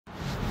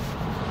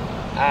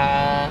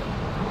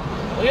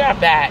We are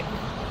back.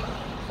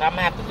 So I'm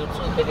gonna have to do 2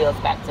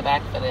 videos back to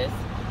back for this.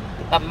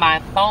 But my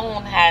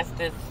phone has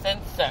this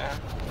sensor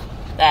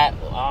that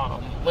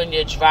when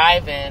you're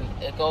driving,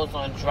 it goes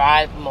on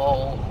drive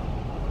mode,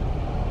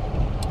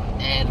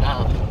 and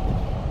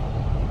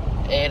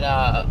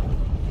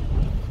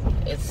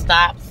it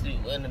stops you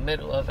in the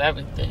middle of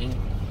everything.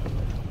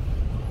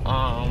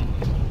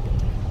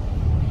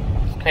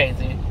 It's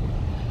crazy.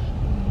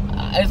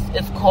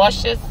 It's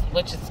cautious,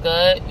 which is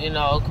good, you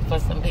know, for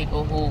some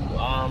people who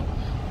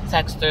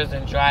texters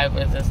and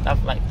drivers and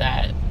stuff like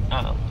that.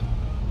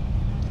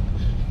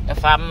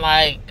 If I'm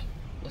like,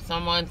 if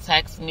someone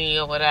texts me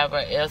or whatever,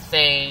 it'll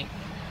say,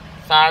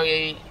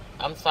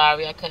 I'm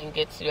sorry I couldn't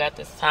get to you at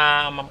this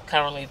time, I'm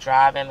currently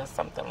driving, or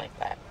something like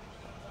that.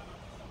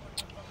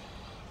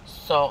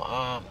 So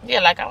yeah,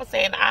 like I was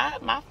saying,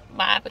 my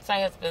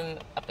appetite has been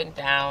up and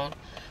down.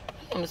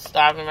 I'm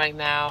starving right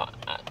now.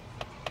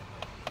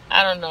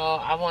 I don't know.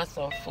 I want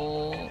some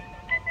food.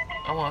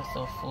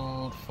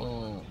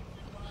 Food.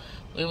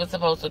 We were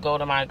supposed to go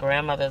to my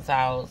grandmother's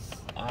house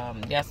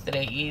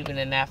yesterday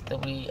evening after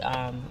we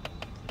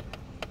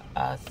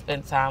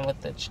spent time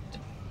with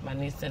my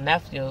niece and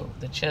nephew,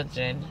 the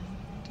children,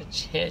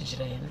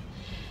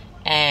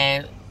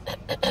 and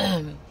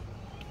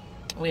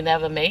we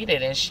never made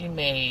it. And she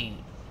made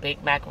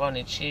baked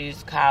macaroni and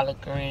cheese, collard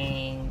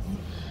greens,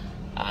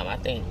 I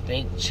think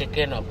baked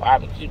chicken or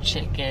barbecue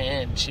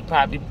chicken. She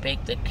probably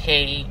baked a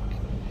cake.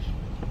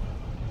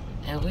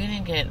 And we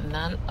didn't get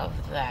none of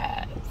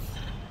that.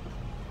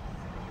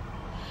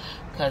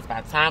 Because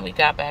by the time we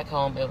got back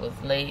home, it was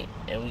late.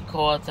 And we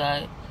called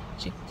her.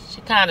 She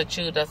kind of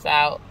chewed us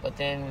out. But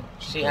then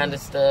she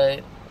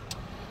understood.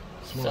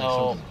 Smell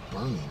like something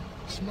burning.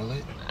 Smell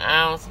it?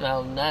 I don't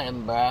smell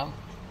nothing, bro.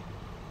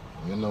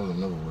 Your nose will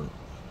never work.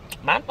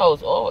 My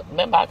nose,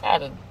 remember, I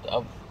got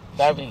a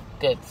very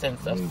good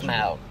sense of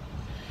smell.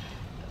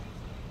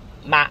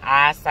 My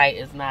eyesight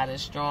is not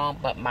as strong,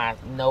 but my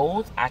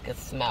nose, I can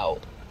smell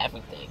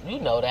everything. You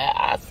know that.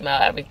 I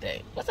smell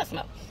everything. What's that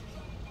smell?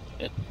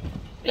 You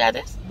got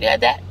this? You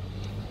got that?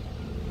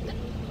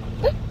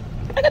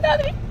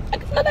 I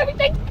can smell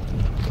everything.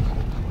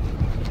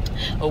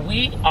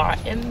 We are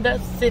in the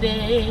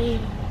city.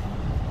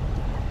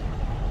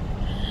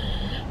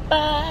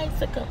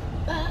 Bicycle.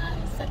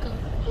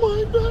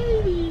 My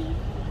baby.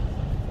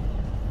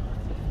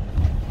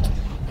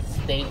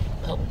 State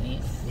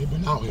police. We've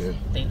been out here.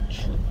 State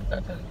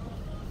trooper.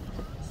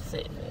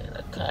 Sitting in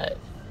a cut.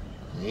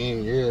 Yeah,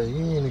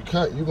 you in the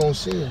cut. You gonna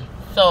see it.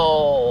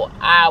 So,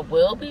 I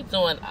will be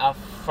doing a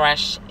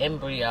fresh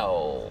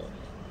embryo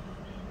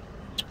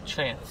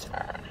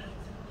transfer.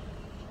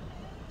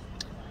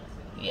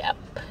 Yep.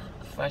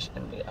 Fresh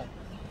embryo.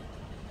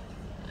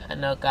 I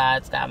know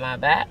God's got my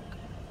back.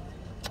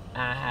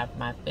 I have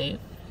my faith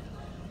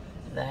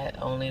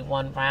that only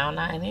 1 round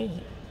I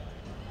need.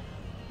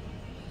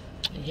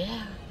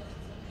 Yeah.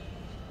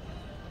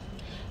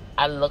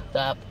 I looked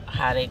up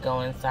how they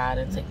go inside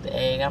and take the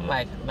egg. I'm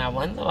like, I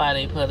wonder why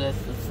they put us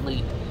to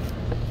sleep.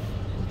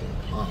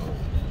 Oh,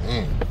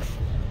 man.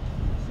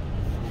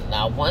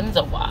 I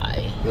wonder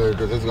why. Yeah,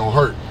 because it's going to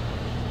hurt.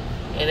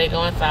 Yeah, they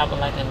go inside with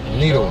like a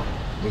needle.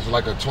 It's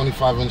like a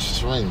 25-inch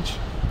syringe.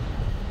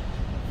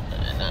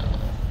 I know.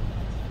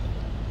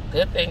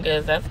 Good thing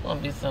is that's going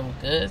to be some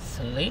good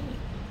sleep.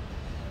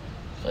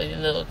 For your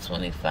little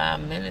 25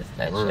 minutes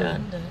that you're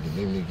under.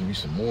 They need to give you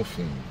some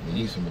morphine. They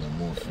need some of that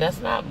morphine. That's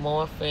not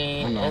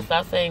morphine. And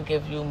stop saying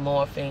give you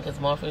morphine, because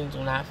morphine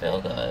do not feel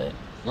good.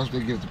 That's what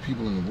they give to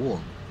people in the war.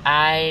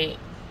 I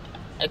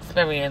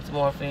experienced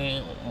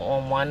morphine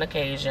on 1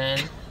 occasion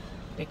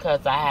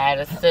because I had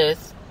a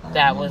cyst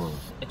that was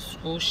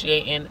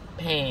excruciating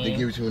pain. They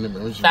give it to you in the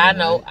emergency. Side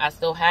note, I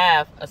still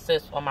have a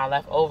cyst on my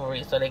left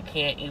ovary, so they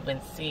can't even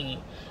see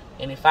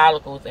any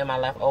follicles in my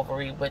left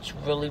ovary, which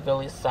really,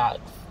 really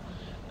sucks.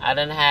 I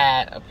done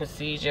had a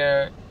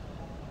procedure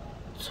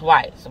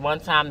twice. One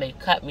time they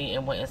cut me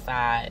and went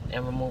inside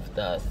and removed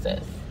the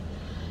cyst.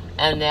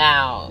 And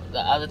now, the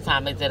other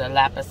time they did a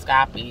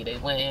laparoscopy. They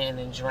went in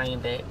and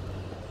drained it.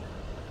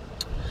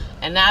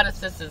 And now the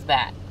cyst is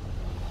back.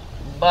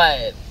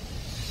 But,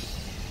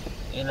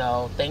 you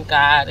know, thank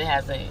God it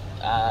hasn't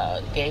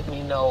gave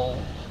me no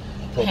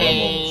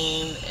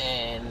pain.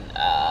 And,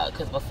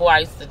 because before I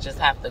used to just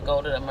have to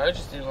go to the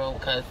emergency room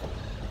because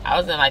I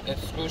was in like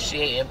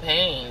excruciating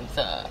pain.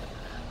 So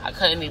I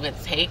couldn't even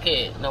take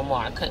it no more.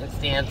 I couldn't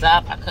stand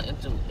up. I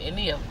couldn't do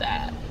any of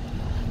that.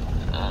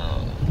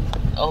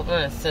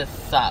 Ovarian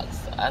cyst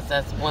sucks. Us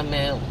as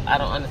women, I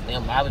don't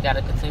understand why we got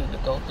to continue to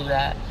go through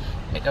that.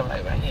 Make a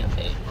right hand,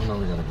 babe. I know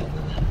we got to go,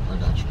 baby. I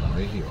got you. I'm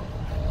right here.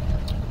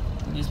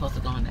 You're supposed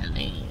to go in that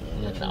lane.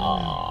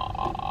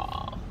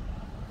 Oh.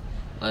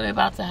 Were they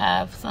about to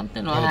have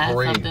something or had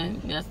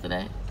something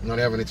yesterday? No,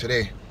 they're having it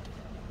today.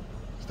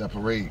 It's that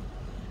parade.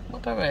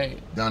 What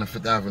parade? Down on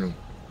 5th Avenue.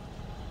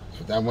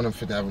 One of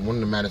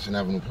the Madison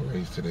Avenue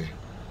parades today.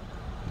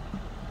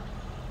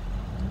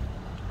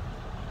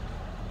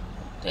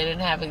 They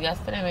didn't have it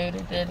yesterday. Maybe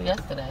they did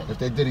yesterday. If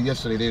they did it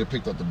yesterday, they'd have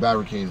picked up the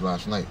barricades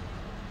last night.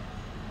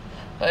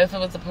 But if it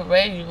was a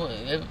parade,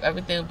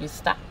 everything would be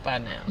stopped by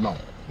now. No,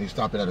 they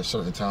stop it at a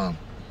certain time.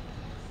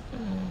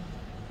 Mm.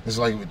 It's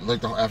like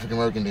the African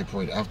American Day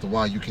Parade. After a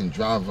while, you can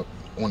drive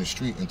on the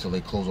street until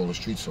they close all the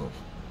streets off.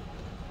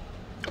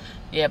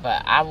 Yeah,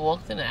 but I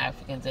walked in the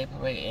African Day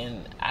Parade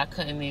and I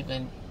couldn't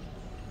even.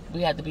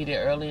 We had to be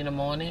there early in the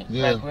morning,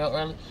 like real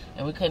early,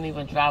 and we couldn't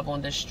even drive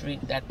on the street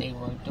that they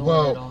were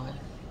doing it on.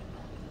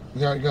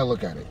 You gotta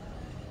look at it.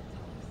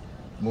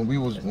 When we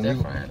was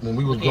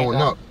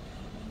growing up,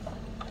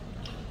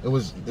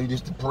 they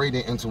used to parade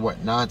it into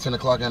what 9, 10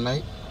 o'clock at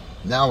night.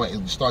 Now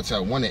it starts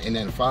at 1 and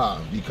then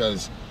 5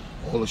 because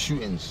all the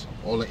shootings,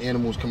 all the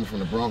animals coming from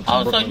the Bronx.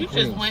 Oh, Brooklyn, so you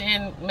Queens. just went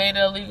and made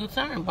an illegal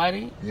turn,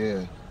 buddy?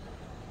 Yeah.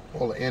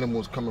 All the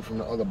animals coming from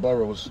the other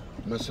boroughs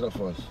mess it up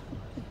for us.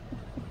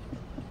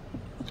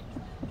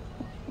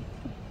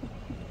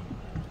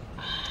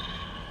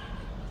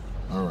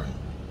 All right,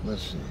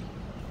 let's see.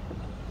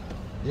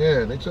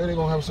 Yeah, they say they're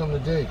gonna have something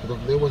today because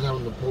if they was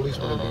having the police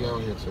gonna be out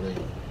here today.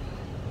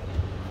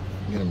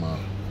 Get him out.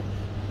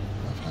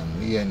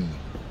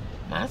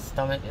 My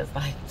stomach is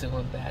like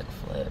doing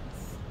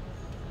backflips,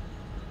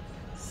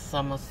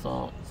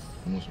 somersaults.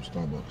 I want some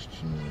Starbucks.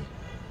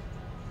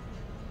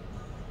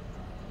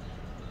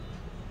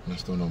 I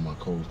still know my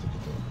codes to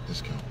get the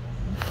discount.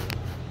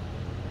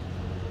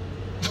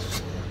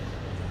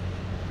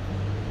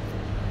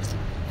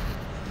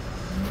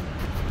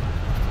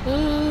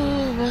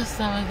 Ooh, my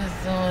stomach is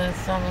doing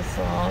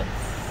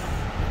somersaults.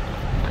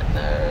 My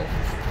nerves.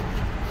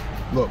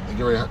 Look, they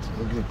get ready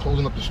they're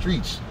closing up the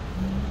streets.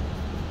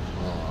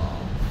 Oh,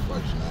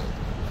 fudge night.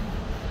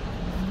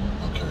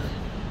 Okay.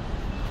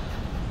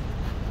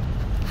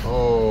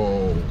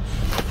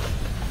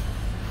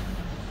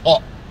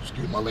 Oh,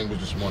 excuse my language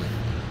this morning.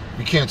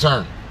 We can't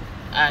turn.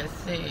 I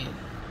see.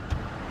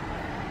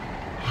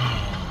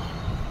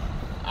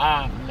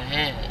 Oh,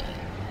 man.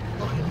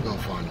 Okay, we're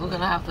gonna find it. We're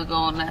gonna have to go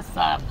on that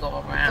side, go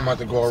around. I'm about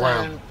to go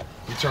around.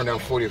 You turn down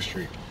 40th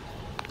Street.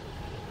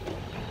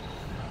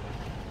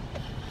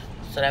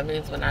 So that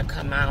means when I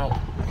come out,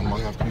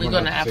 we're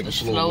gonna have to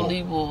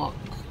slowly walk.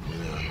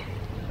 Yeah.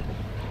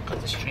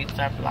 Because the streets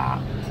are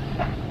blocked.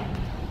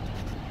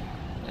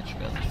 Which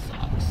really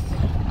sucks.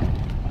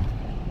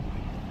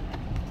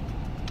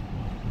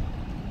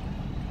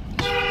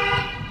 What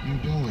are you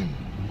doing?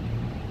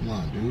 Come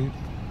on, dude.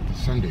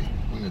 It's Sunday.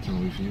 I'm gonna tell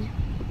me for you.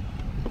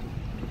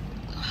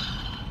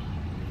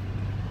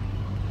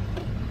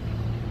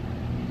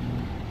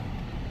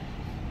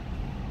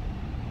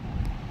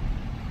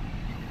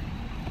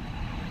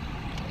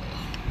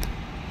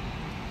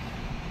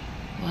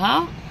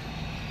 Well,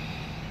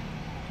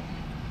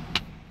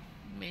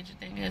 major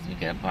thing is we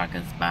get a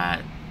parking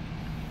spot,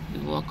 we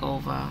walk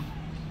over,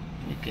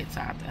 we get to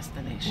our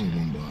destination.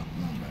 One block,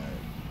 not bad.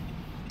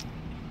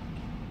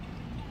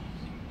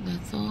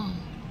 That's all.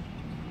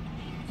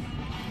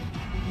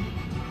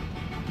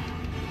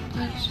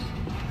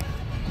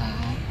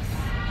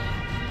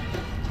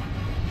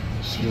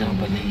 She don't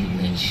believe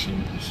in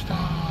shooting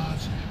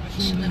stars.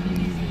 She don't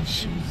believe in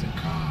shoes and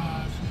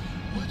cars.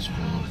 What's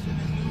wrong with the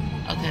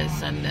Okay,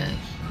 Sunday.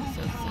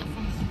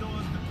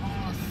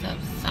 What's up,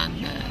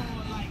 Sunday?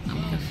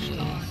 I'm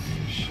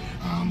confused.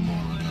 I'm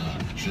on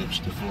trips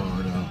to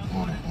Florida on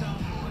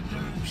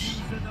orders.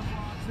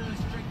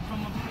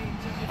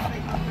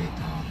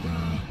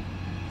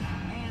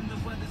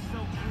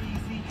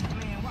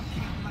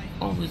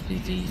 Always be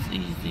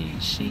easy.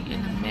 She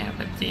in the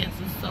mirror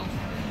dancing, so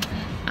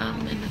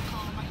I'm in the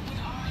car.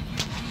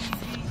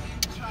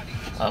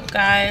 Oh,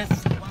 guys.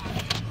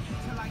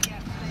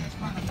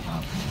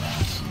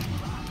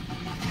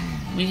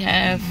 We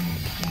have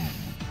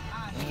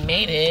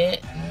made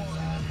it.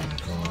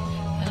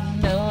 I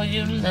know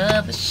you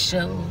love the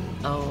show.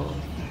 Oh.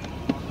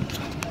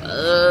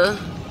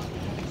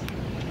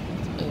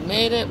 We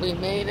made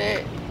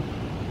it.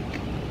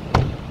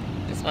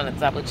 Just want to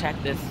double check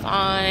this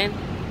sign.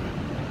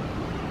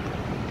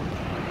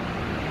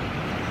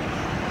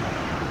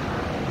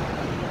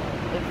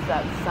 It's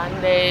up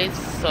Sundays,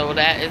 so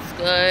that is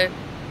good.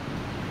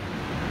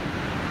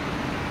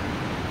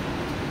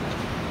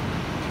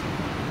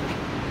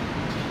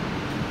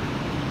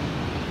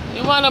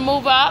 You want to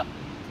move up?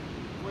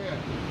 Where?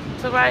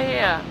 To right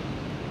here.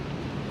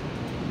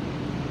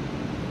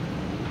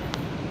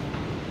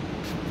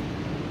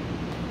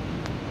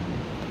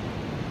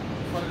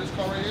 In front of this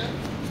car right here?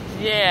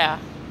 Yeah.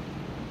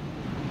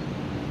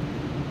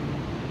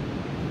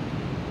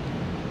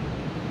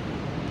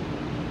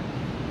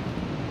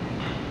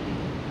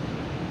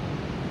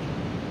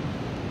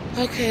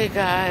 Okay,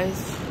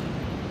 guys.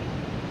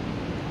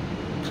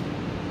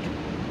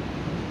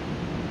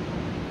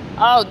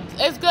 Oh,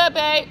 it's good,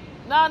 babe.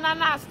 No,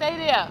 stay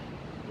there.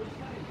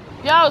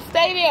 Yo,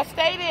 stay there.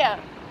 Stay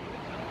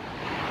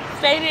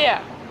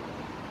there.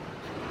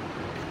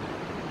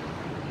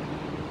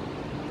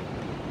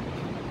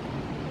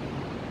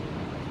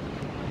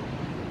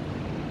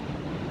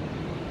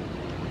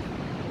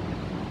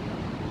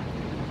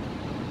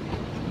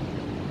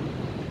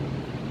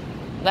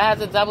 That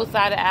has a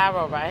double-sided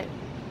arrow, right?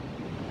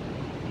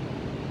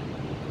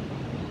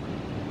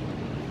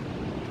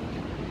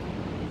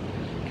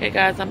 Okay,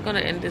 guys, I'm going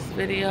to end this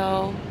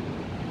video.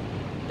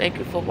 Thank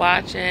you for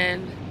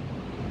watching.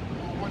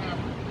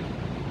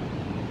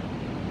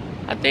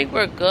 I think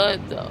we're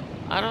good, though.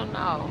 I don't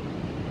know.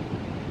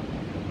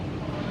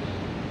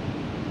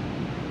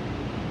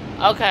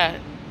 Okay.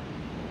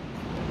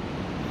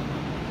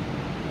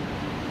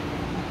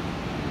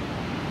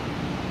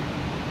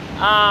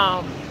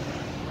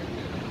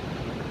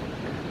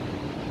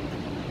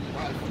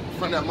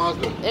 From that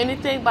Mazda.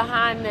 Anything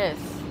behind this?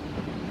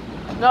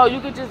 No,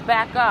 you could just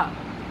back up.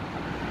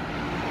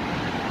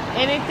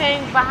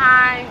 Anything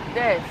behind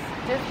this,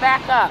 just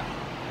back up.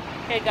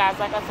 Okay, guys,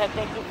 like I said,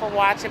 thank you for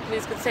watching.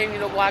 Please continue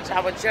to watch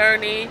our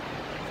journey,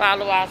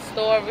 follow our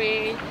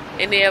story.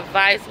 Any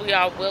advice we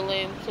are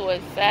willing to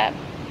accept.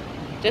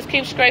 Just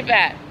keep straight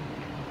back.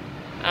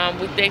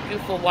 We thank you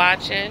for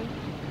watching.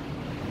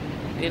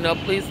 You know,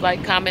 please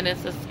like, comment, and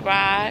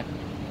subscribe.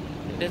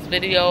 This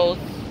video's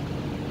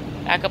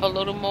back up a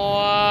little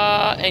more,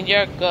 and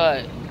you're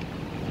good.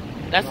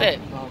 That's it.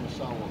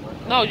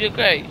 No, you're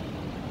great.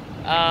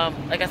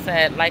 Like I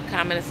said, like,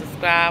 comment, and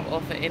subscribe. Or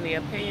for any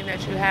opinion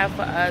that you have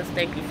for us,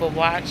 thank you for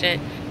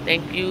watching.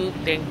 Thank you,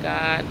 thank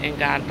God, and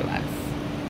God bless.